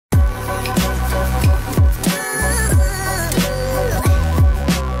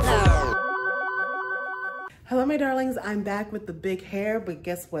my darlings, I'm back with the big hair, but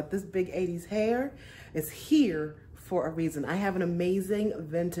guess what? This big 80s hair is here for a reason. I have an amazing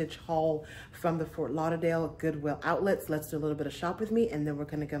vintage haul from the Fort Lauderdale Goodwill outlets. Let's do a little bit of shop with me, and then we're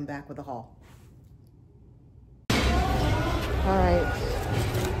gonna come back with a haul. All right.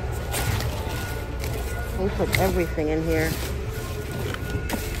 We put everything in here.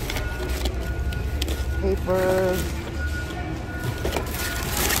 Papers.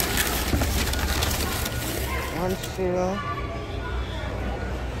 One shoe.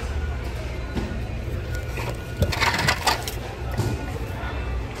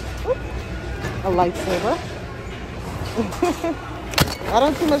 Oop. A lightsaber. I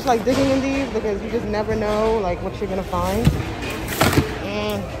don't too much like digging in these because you just never know like what you're gonna find.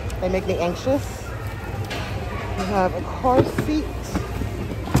 And they make me anxious. We have a car seat.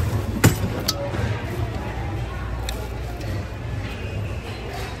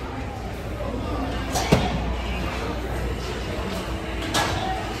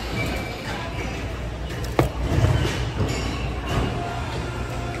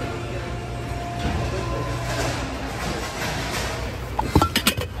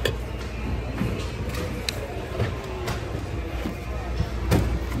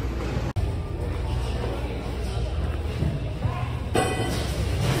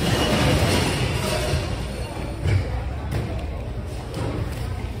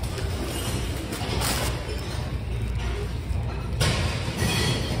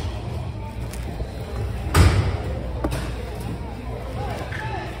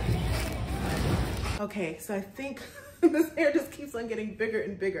 Okay, so I think this hair just keeps on getting bigger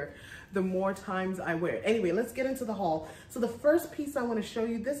and bigger the more times I wear it. Anyway, let's get into the haul. So the first piece I want to show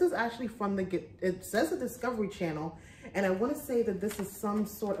you, this is actually from it says the Discovery Channel, and I want to say that this is some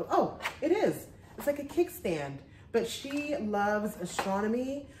sort of, oh, it is. It's like a kickstand, but she loves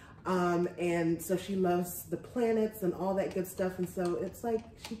astronomy, and so she loves the planets and all that good stuff, and so it's like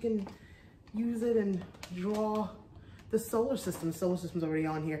she can use it and draw the solar system. The solar system's already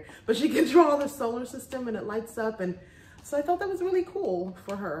on here, but she can draw the solar system and it lights up. And so I thought that was really cool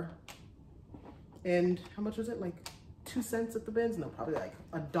for her. And how much was it? Like 2 cents at the bins? No, probably like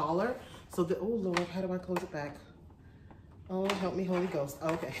 $1. So oh Lord, how do I close it back? Oh, help me, Holy Ghost.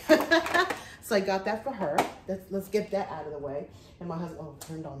 Okay. So I got that for her. Let's get that out of the way. And my husband, oh,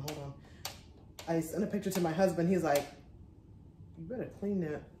 turned on, hold on. I sent a picture to my husband. He's like, you better clean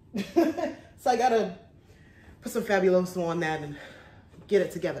that. So I gotta put some Fabuloso on that and get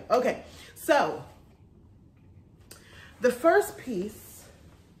it together. Okay, so the first piece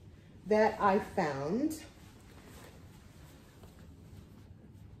that I found,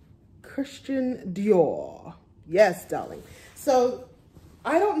 Christian Dior. Yes, darling. So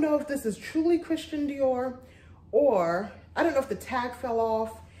I don't know if this is truly Christian Dior, or I don't know if the tag fell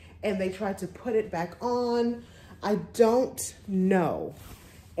off and they tried to put it back on. I don't know.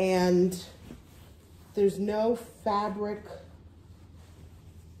 And there's no fabric.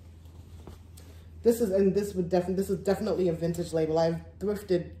 This is definitely a vintage label. I've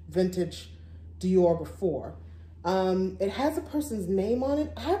thrifted vintage Dior before. It has a person's name on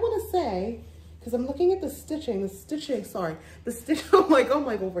it. I want to say, because I'm looking at the stitching, I'm like, oh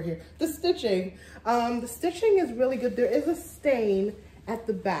my, over here. The stitching is really good. There is a stain at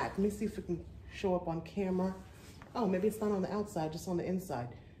the back. Let me see if it can show up on camera. Oh, maybe it's not on the outside, just on the inside.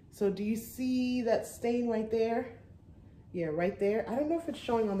 So do you see that stain right there? Yeah, right there. I don't know if it's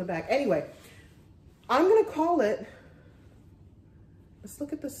showing on the back. Anyway, I'm gonna call it, let's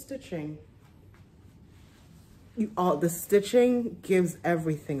look at the stitching. The stitching gives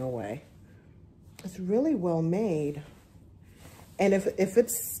everything away. It's really well made. And if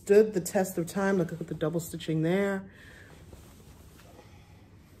it stood the test of time, look at the double stitching there.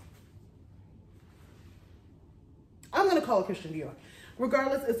 I'm gonna call it Christian Dior.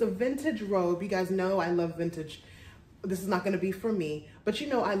 Regardless, it's a vintage robe. You guys know I love vintage. This is not going to be for me, but you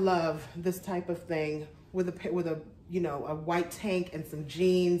know I love this type of thing with a you know, a white tank and some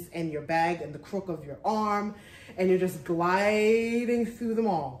jeans and your bag and the crook of your arm, and you're just gliding through them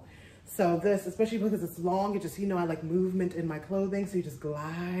all. So this, especially because it's long, it just, you know, I like movement in my clothing, so you're just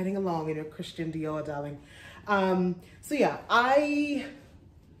gliding along in your Christian Dior, darling. So yeah, I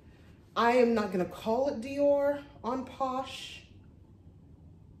am not going to call it Dior on Posh,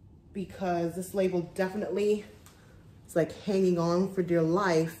 because this label definitely is like hanging on for dear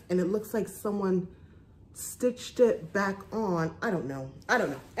life, and it looks like someone stitched it back on. I don't know.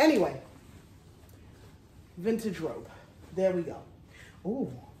 Anyway, vintage robe. There we go.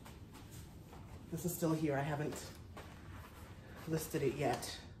 Ooh, this is still here. I haven't listed it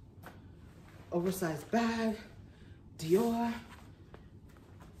yet. Oversized bag, Dior.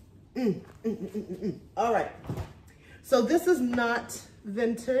 All right. So this is not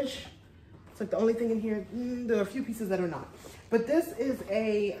vintage. It's like the only thing in here. There are a few pieces that are not. But this is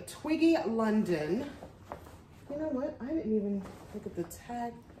a Twiggy London. You know what? I didn't even look at the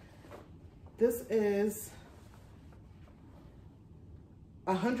tag. This is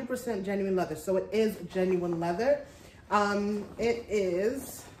 100% genuine leather. So it is genuine leather. It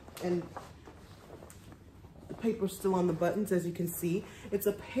is, and the paper's still on the buttons, as you can see. It's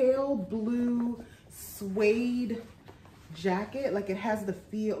a pale blue suede jacket. Like it has the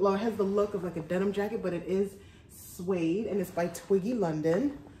feel, well, it has the look of like a denim jacket, but it is suede, and it's by Twiggy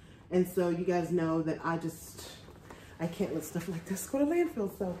London. And so you guys know that I can't let stuff like this go to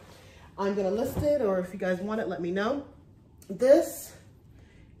landfill. So I'm gonna list it, or if you guys want it, let me know. This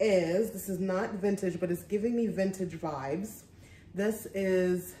is not vintage, but it's giving me vintage vibes. This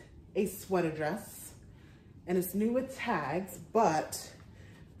is a sweater dress, and it's new with tags, but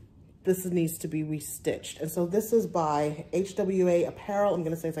this needs to be restitched. And so this is by HWA Apparel. I'm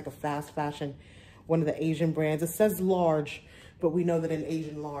gonna say it's like a fast fashion, one of the Asian brands. It says large, but we know that an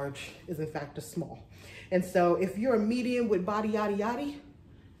Asian large is in fact a small. And so if you're a medium with body yaddy yaddy,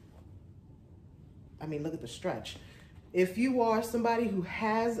 I mean, look at the stretch. If you are somebody who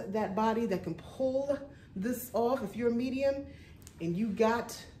has that body that can pull this off, if you're a medium and you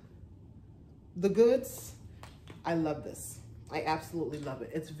got the goods, I love this. I absolutely love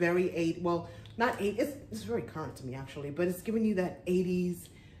it. It's very well, not it's very current to me actually, but it's giving you that 80s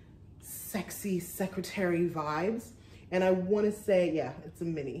sexy secretary vibes. And I want to say, yeah, it's a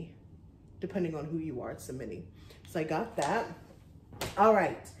mini. Depending on who you are, it's a mini. So I got that. All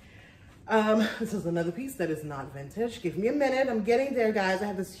right. This is another piece that is not vintage. Give me a minute. I'm getting there, guys. I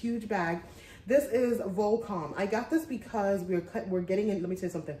have this huge bag. This is Volcom. I got this because we're getting in. Let me tell you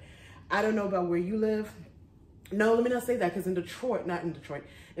something. I don't know about where you live. No, let me not say that, because in Detroit, not in Detroit,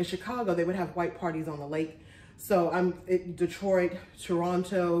 in Chicago, they would have white parties on the lake. So I'm in Detroit,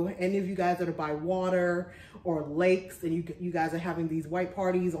 Toronto, any of you guys that are by water or lakes, and you guys are having these white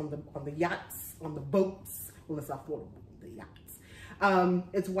parties on the yachts, on the boats. Well, it's not for the yachts.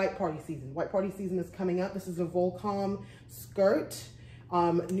 It's white party season. White party season is coming up. This is a Volcom skirt,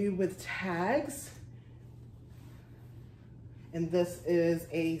 new with tags. And this is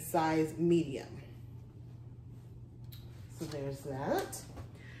a size medium. So there's that.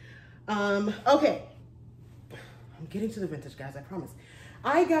 Okay. I'm getting to the vintage, guys, I promise.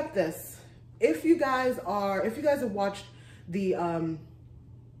 I got this. If you guys have watched the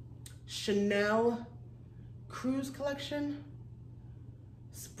Chanel Cruise Collection,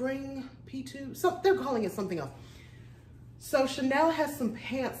 Spring P2, so they're calling it something else. So Chanel has some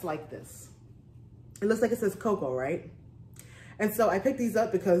pants like this. It looks like it says Coco, right? And so I picked these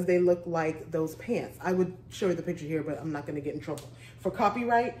up because they look like those pants. I would show you the picture here, but I'm not gonna get in trouble for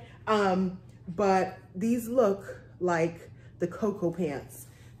copyright. But these look like the Coco pants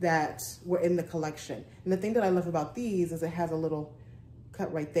that were in the collection. And the thing that I love about these is it has a little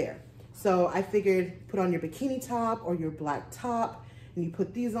cut right there. So I figured put on your bikini top or your black top, and you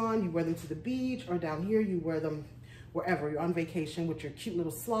put these on, you wear them to the beach, or down here, you wear them wherever. You're on vacation with your cute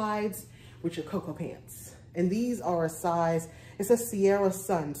little slides with your Coco pants. And these are a size, it says Sierra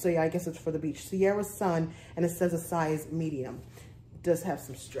Sun. So yeah, I guess it's for the beach. Sierra Sun, and it says a size medium. It does have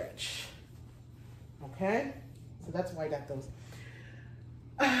some stretch. Okay, so that's why I got those.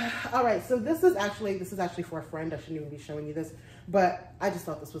 All right, so this is actually for a friend. I shouldn't even be showing you this, but I just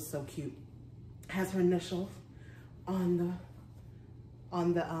thought this was so cute. It has her initials on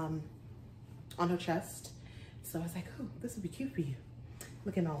her chest. So I was like, oh, this would be cute for you.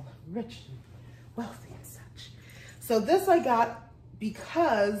 Looking all rich and wealthy and such. So this I got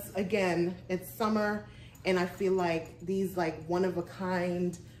because, again, it's summer, and I feel like these like one of a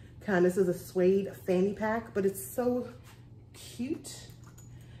kind, this is a suede fanny pack, but it's so cute.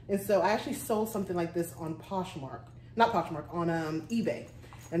 And so I actually sold something like this on Poshmark, not Poshmark, on eBay.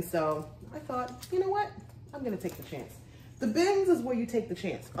 And so I thought, you know what? I'm gonna take the chance. The bins is where you take the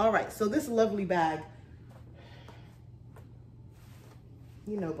chance. All right, so this lovely bag,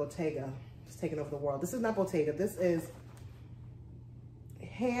 you know, Bottega is taking over the world. This is not Bottega, this is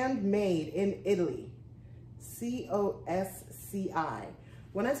handmade in Italy, COSCI.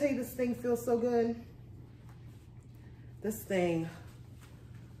 When I tell you this thing feels so good, this thing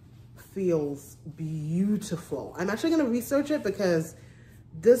feels beautiful. I'm actually gonna research it because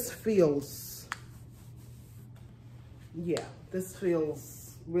this feels, yeah, this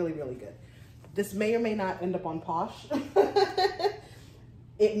feels really, really good. This may or may not end up on Posh.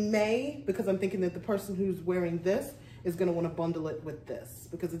 It may, because I'm thinking that the person who's wearing this is gonna wanna bundle it with this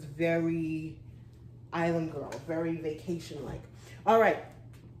because it's very island girl, very vacation-like. All right,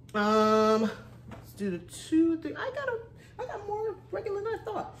 Let's do the 2, 3. I got more regular than I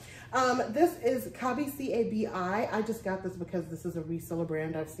thought. This is Cabi, C-A-B-I. I just got this because this is a reseller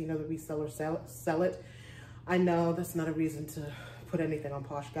brand. I've seen other resellers sell it. I know that's not a reason to put anything on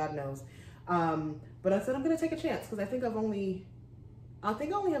Posh, God knows. But I said I'm gonna take a chance because I think I only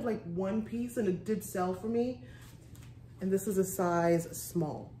have like 1 piece and it did sell for me. And this is a size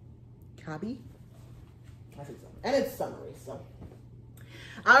small. Cabi? I think so. And it's summery, so.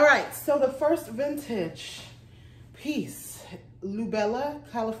 All right, so the first vintage piece, Lubella,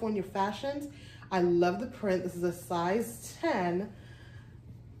 California Fashions. I love the print. This is a size 10.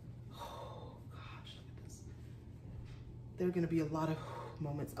 Oh gosh, look at this. There are gonna be a lot of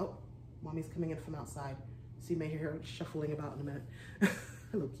moments. Oh, mommy's coming in from outside. So you may hear her shuffling about in a minute.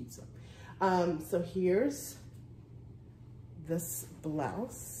 Hello, cute stuff. So here's this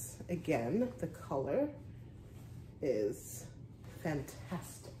blouse. Again, the color is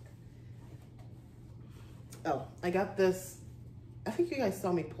fantastic. Oh, I got this. I think you guys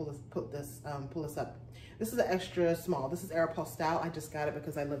saw me pull this up. This is an extra small. This is Aeropostale. I just got it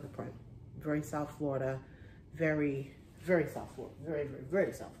because I love the print. Very South Florida. Very, very South Florida. Very, very,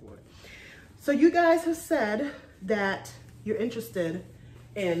 very South Florida. So you guys have said that you're interested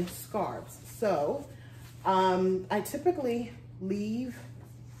in scarves. So I typically leave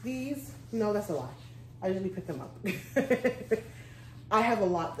these. No, that's a lie. I usually pick them up. I have a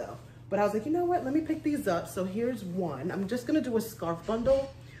lot though. But I was like, you know what? Let me pick these up. So here's one. I'm just gonna do a scarf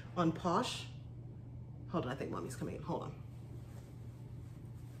bundle on Posh. Hold on, I think mommy's coming in. Hold on.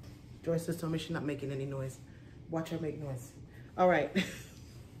 Joyce just told me she's not making any noise. Watch her make noise. All right.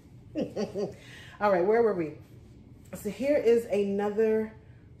 All right, where were we? So here is another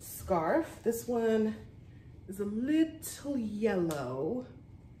scarf. This one is a little yellow,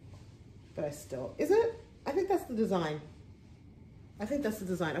 but I still, is it? I think that's the design. I think that's the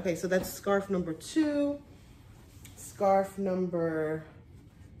design. Okay, so that's scarf number 2. Scarf number,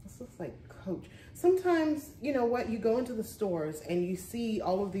 this looks like Coach. Sometimes, you know what, you go into the stores and you see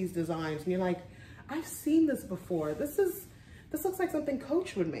all of these designs and you're like, I've seen this before. This looks like something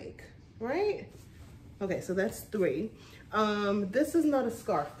Coach would make, right? Okay, so that's 3. This is not a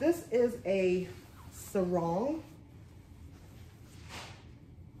scarf. This is a sarong.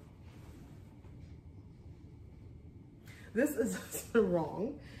 This is a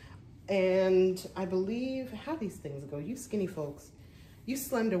sarong, and I believe, how these things go, you skinny folks, you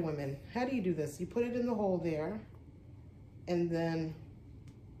slender women, how do you do this? You put it in the hole there, and then,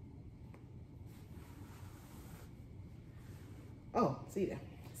 oh, see there,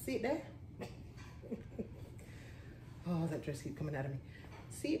 see it there? Oh, that dress keeps coming out of me.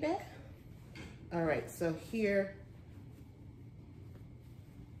 See it there? All right, so here,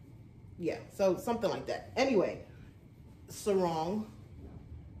 yeah, so something like that. Anyway, sarong,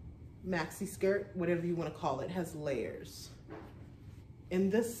 maxi skirt, whatever you want to call it, has layers.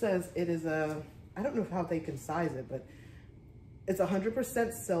 And this says it is a, I don't know how they can size it, but it's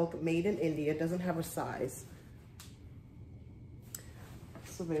 100% silk, made in India. It doesn't have a size.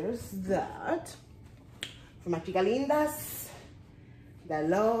 So there's that. For my chica lindas that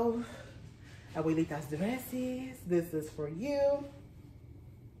love abuelitas dresses, this is for you.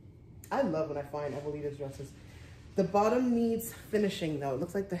 I love when I find abuelitas dresses. The bottom needs finishing though. It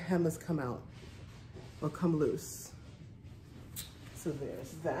looks like the hem has come out or come loose. So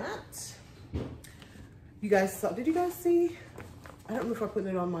there's that. You guys saw, did you guys see? I don't know if I put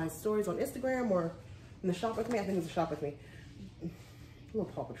it on my stories on Instagram or in the shop with me. I think it's a shop with me. A little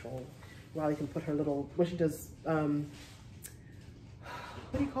Paw Patrol. Riley can put her little, what she does, what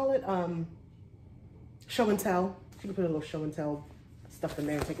do you call it? Show and tell. She can put a little show and tell stuff in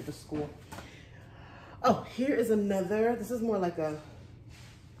there and take it to school. Oh, here is another, this is more like a,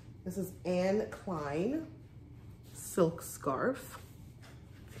 this is Anne Klein silk scarf.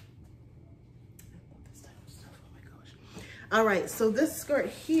 I love this type of stuff, oh my gosh. All right, so this skirt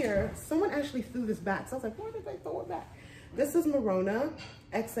here, someone actually threw this back. So I was like, why did they throw it back? This is Marona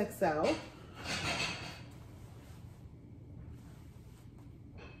XXL.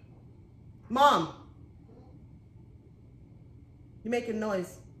 Mom, you're making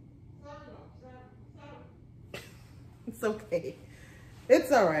noise. It's okay.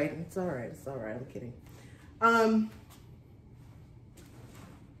 It's all right. It's all right. It's all right. I'm kidding. I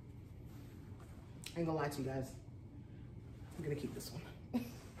ain't gonna lie to you guys. I'm gonna keep this one.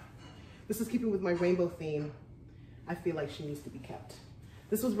 This is keeping with my rainbow theme. I feel like she needs to be kept.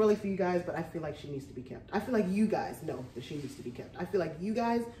 This was really for you guys, but I feel like she needs to be kept. I feel like you guys know that she needs to be kept. I feel like you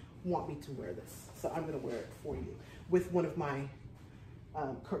guys want me to wear this. So I'm gonna wear it for you with one of my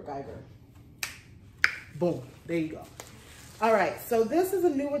Kurt Geiger. Boom, there you go. All right, so this is a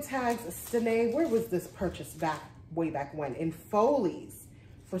newer tags. Sine, where was this purchased way back when? In Foley's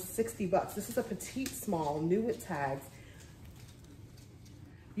for 60 bucks. This is a petite small, new with tags.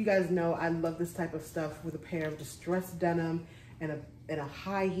 You guys know I love this type of stuff with a pair of distressed denim and a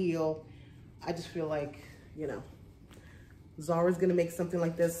high heel. I just feel like, you know, Zara's gonna make something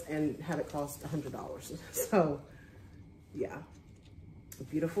like this and have it cost $100. So yeah, a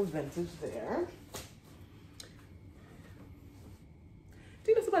beautiful vintage there. Do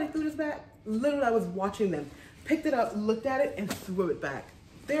you know somebody threw this back? Literally, I was watching them, picked it up, looked at it, and threw it back.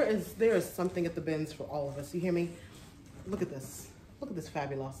 There is something at the bins for all of us. You hear me? Look at this. Look at this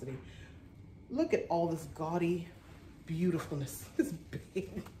fabulosity. Look at all this gaudy beautifulness. This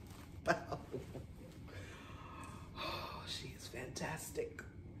big bow. Oh, she is fantastic.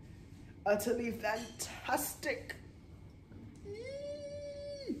 Utterly fantastic.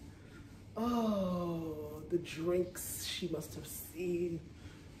 Oh, the drinks she must have seen.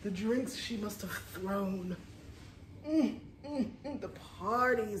 The drinks she must have thrown. The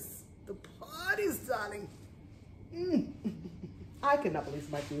parties, darling. I could not believe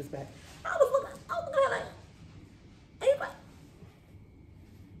somebody threw this back. I was looking at it.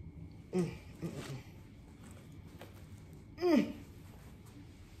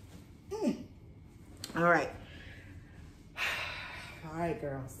 All right. All right,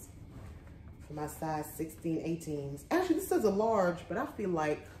 girls. For my size 16, 18s. Actually, this says a large, but I feel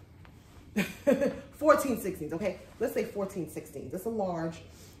like 14, 16s, okay? Let's say 14, 16s. This is a large.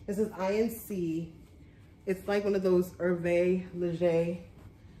 This is INC. It's like one of those Hervé Leger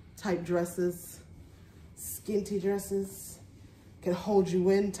type dresses, skinty dresses, can hold you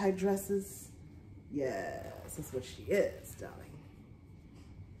in type dresses. Yes, that's what she is,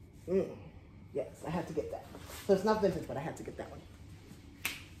 darling. Yes, I had to get that. So it's not vintage, but I had to get that one.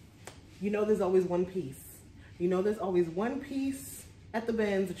 You know there's always one piece. You know there's always one piece at the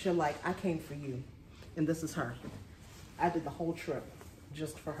bins that you're like, I came for you. And this is her. I did the whole trip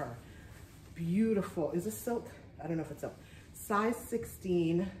just for her. Beautiful. Is this silk? I don't know if it's silk. Size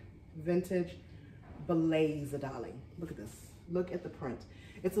 16, vintage blaze, darling. Look at this. Look at the print.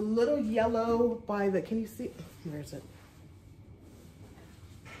 It's a little yellow by the, can you see? Where is it?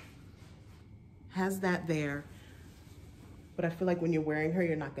 Has that there. But I feel like when you're wearing her,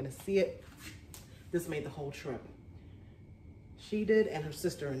 you're not going to see it. This made the whole trip. She did, and her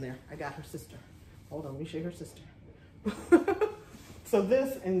sister in there. I got her sister. Hold on, let me show you her sister. So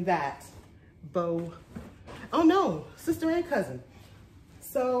this and that. Bow. Oh no, sister and cousin.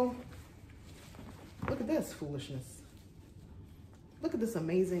 So look at this foolishness. Look at this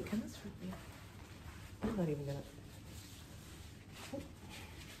amazing. Can this fit me? I'm not even gonna.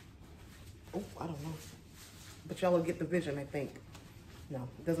 Oh, I don't know. But y'all will get the vision, I think. No,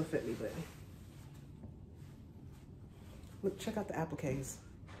 it doesn't fit me, but look, check out the appliques.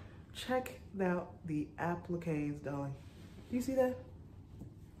 Check out the appliques, darling. Do you see that?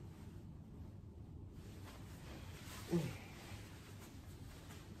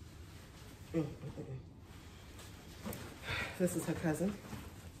 This is her cousin.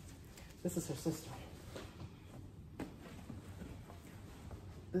 This is her sister.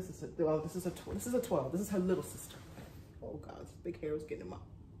 This is a 12. This is her little sister. Oh God, this big hair is getting in my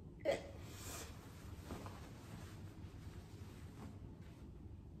head.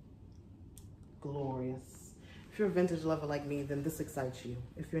 Glorious. If you're a vintage lover like me, then this excites you.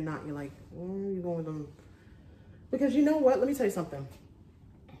 If you're not, you're like, you're going with them. Because you know what? Let me tell you something.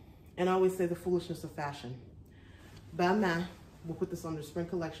 And I always say the foolishness of fashion. Balmain will put this on the spring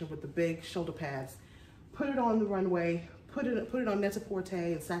collection with the big shoulder pads. Put it on the runway. Put it on Net-a-Porter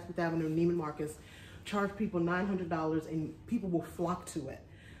and Saks Avenue, Neiman Marcus. Charge people $900 and people will flock to it.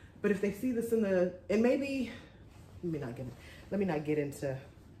 But if they see this in the, and maybe, let me not get into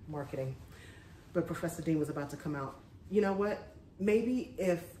marketing. But Professor Dean was about to come out. You know what? Maybe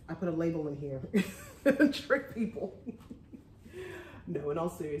if I put a label in here and trick people. No, in all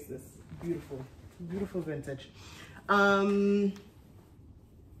seriousness, beautiful, beautiful vintage.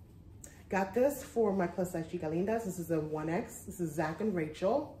 Got this for my plus size chica lindas. This is a 1X. This is Zach and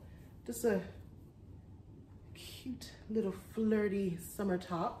Rachel. Just a cute little flirty summer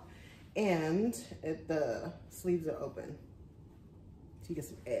top. And the sleeves are open. So you get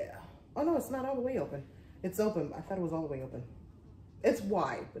some air. Oh no, it's not all the way open. It's open. I thought it was all the way open. It's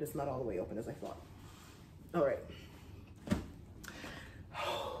wide, but it's not all the way open as I thought. All right.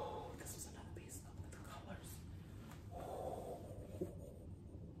 Oh, this is another piece. Look at the colors. Oh, look at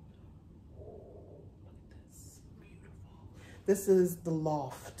this. Beautiful. This is the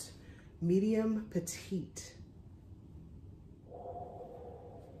Loft. Medium petite.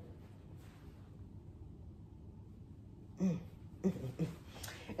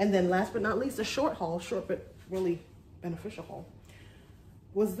 And then last but not least, a short haul, short but really beneficial haul,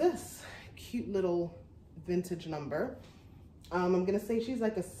 was this cute little vintage number. I'm gonna say she's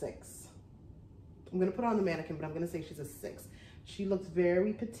like a 6. I'm gonna put her on the mannequin, but I'm gonna say she's a 6. She looks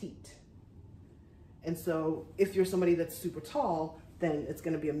very petite. And so if you're somebody that's super tall, then it's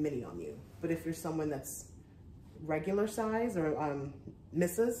gonna be a mini on you. But if you're someone that's regular size or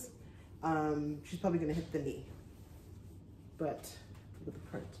misses, she's probably gonna hit the knee. But look at the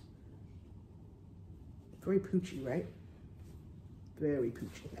print. Very poochy, right? Very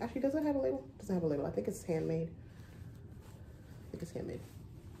poochy. Actually, does it have a label? Doesn't have a label. I think it's handmade. I think it's handmade.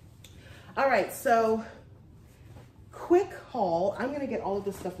 All right, so quick haul. I'm gonna get all of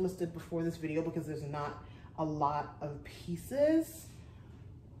this stuff listed before this video because there's not a lot of pieces.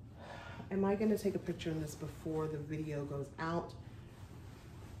 Am I gonna take a picture of this before the video goes out?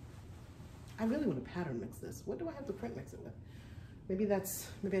 I really want to pattern mix this. What do I have to print mix it with? Maybe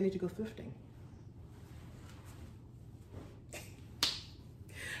I need to go thrifting.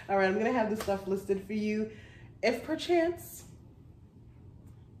 All right, I'm gonna have this stuff listed for you. If perchance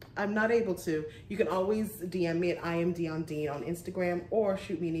I'm not able to, you can always DM me at I am Dion Dean on Instagram, or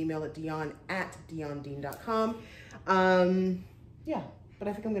shoot me an email at dion@diondean.com. Yeah, but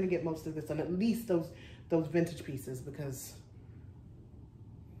I think I'm gonna get most of this on, at least those vintage pieces, because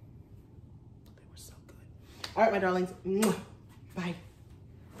they were so good. All right, my darlings. Bye.